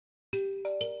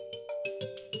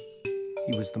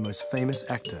He was the most famous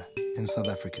actor in South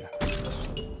Africa.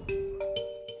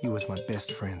 He was my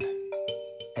best friend.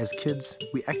 As kids,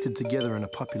 we acted together in a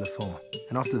popular film,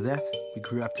 and after that, we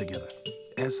grew up together.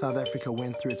 As South Africa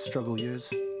went through its struggle years,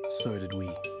 so did we.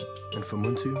 And for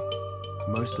Muntu,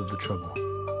 most of the trouble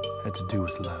had to do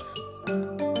with love.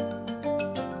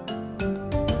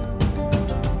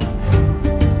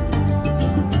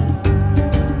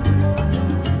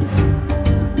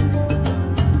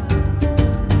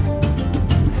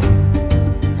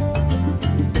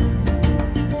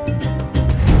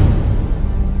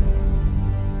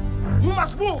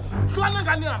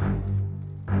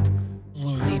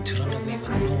 We'll need to run away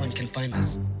when no one can find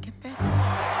us. Get back.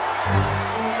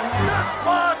 This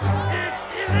march is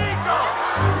illegal!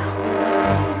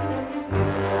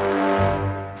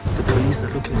 The police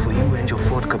are looking for you and your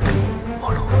Ford company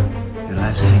all over. Your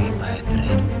life's hanging by a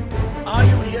thread. Are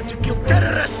you here to kill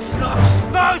terrorists, Snobs?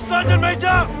 No, Sergeant Major!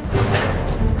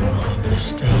 I'm gonna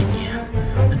stay in here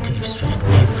until you've sweated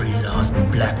every last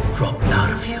black drop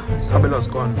out of you. Sabelo's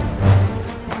gone.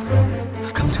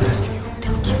 I've come to rescue you.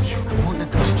 They'll kill you. I won't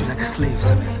let them treat you like a slave,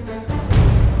 Sabel.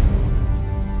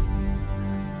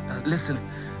 Listen,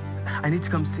 I need to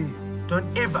come see you.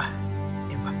 Don't ever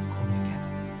call me again.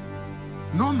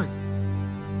 Norman!